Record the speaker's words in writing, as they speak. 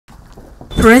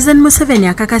Pulezidenti Museveni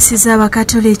akakasizza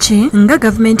abakatoliki nga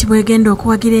gavumenti bwegenda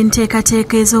okuwagira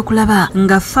enteekateeka ez'okulaba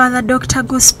nga Father Dr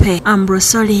Giuseppe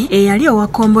Ambrosoli eyali owa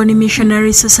Komboni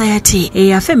Missionary Society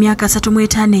eyafa emyaka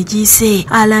 35 egiyise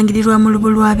alangirirwa mu lubu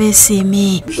lwa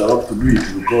beesiimi.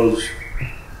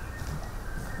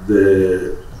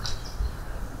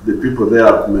 The people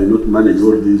there may not manage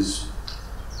all these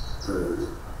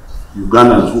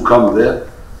Ugandans who come there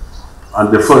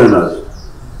and the foreigners.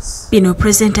 Bino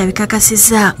President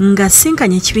abikakasizza nga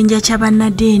asisinkanye ekibinja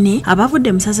ky'abannaddiini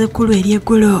abavudde mu ssaza ekkulu ery'e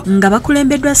nga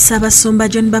bakulembeddwa Ssaabasumba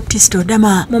John Baptist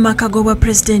Odama mu maka g'obwa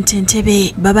Pulezidenti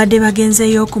Entebbe. Babadde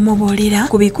bagenzeeyo okumubuulira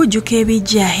ku bikujjuko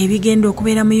ebijja ebigenda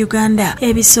okubeera mu Uganda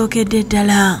ebisookedde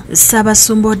ddala.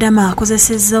 Ssaabasumba Odama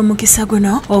akozesezza omukisa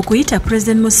guno okuyita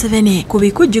Pulezidenti Museveni ku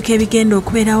bikujjuko ebigenda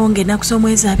okubeerawo ng'ennaku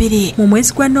z'omwezi 2 mu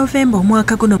mwezi gwa Novemba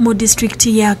omwaka guno mu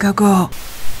disitulikiti ya Gago.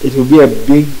 It will be a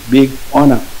big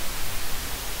honor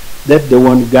that the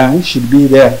one gang should be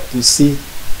there to see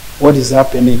what is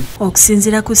happening.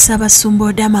 Okusinziira ku Ssaabasumba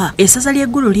Odama, essaza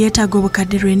ly'eggulu lyetaaga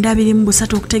obukadde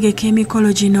 223 okutegeka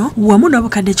emikolo gino wamu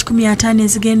n'obukadde 150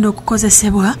 ezigenda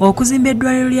okukozesebwa okuzimba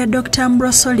eddwaliro lya Dr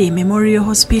Ambrosoli Memorial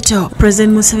Hospital.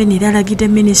 President Museveni era alagidde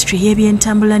Ministry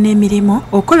y'ebyentambula n'emirimu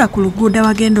okola ku luguudo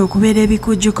awagenda okubeera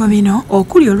ebikujjuko bino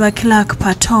okuli olwa Clark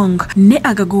Patong ne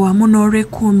Agago wamu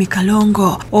n'olw'Ekkuumi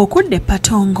Kalongo okudde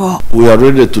Patongo. We are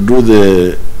ready to do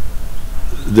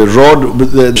the road,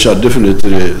 but they shall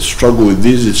definitely struggle with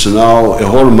this. It's now a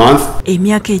whole month.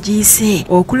 Emyaka egiyise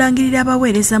okulangirira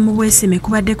abaweereza mu bwesiime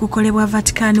kubadde kukolebwa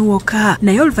Vatican wokka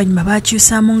naye oluvannyuma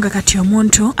baakyusaamu nga kati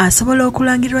omuntu asobola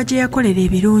okulangirirwa gye yakolera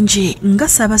ebirungi nga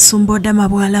Ssaabasumba Odama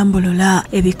bw'alambulula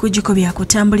ebikujjuko bya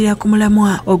kutambulira ku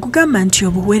mulamwa ogugamba nti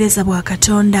obuweereza bwa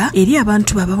Katonda eri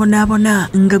abantu bababonaabona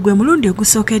nga gwe mulundi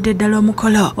ogusookedde ddala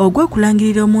omukolo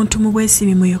ogw'okulangirira omuntu mu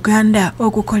bwesiime mu Uganda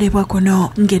okukolebwa kuno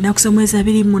ng'ennaku z'omwezi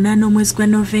 28 omwezi gwa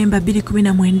Novemba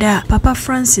 2019 Paapa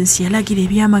Francis yalagira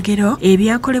ebyamagero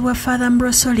ebyakolebwa Father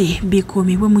Ambrosoli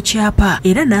bikuumibwe mu kyapa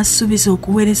era n'asuubiza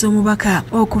okuweereza omubaka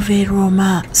okuva e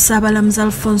Roma. Ssaabalamuzi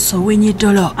Alfonso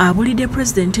Wenyidolo abulidde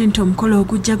Pulezidenti nti omukolo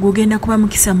ogujja gugenda kuba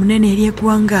mukisa munene eri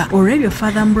eggwanga olw'ebyo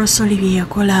Father Ambrosoli bye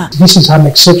yakola. This is an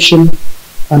exception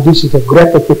and this is a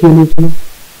great opportunity.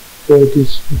 It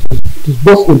is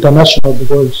both international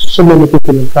because so many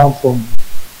people will come from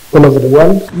all over the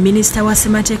world. Minister wa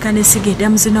Ssemateeka n'essiga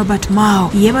eddamuzi Norbert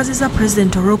Mao yeebazizza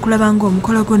President olw'okulaba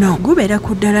ng'omukolo guno gubeera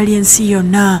ku ddala ly'ensi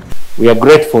yonna. We are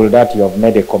grateful that you have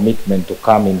made a commitment to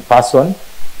come in person.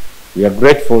 We are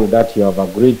grateful that you have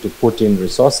agreed to put in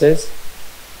resources.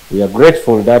 We are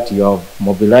grateful that you have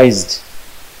mobilized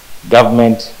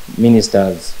government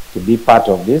ministers to be part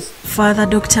of this. Father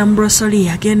Dr Ambrosoli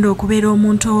agenda okubeera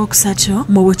omuntu ow'okusatu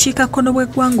mu bukiikakkono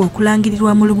bw'eggwanga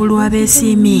okulangirirwa mu lubu lwa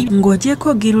beesiimi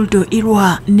ng'ogyeko Girudo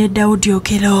Irwa ne Daudi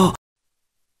Okelo.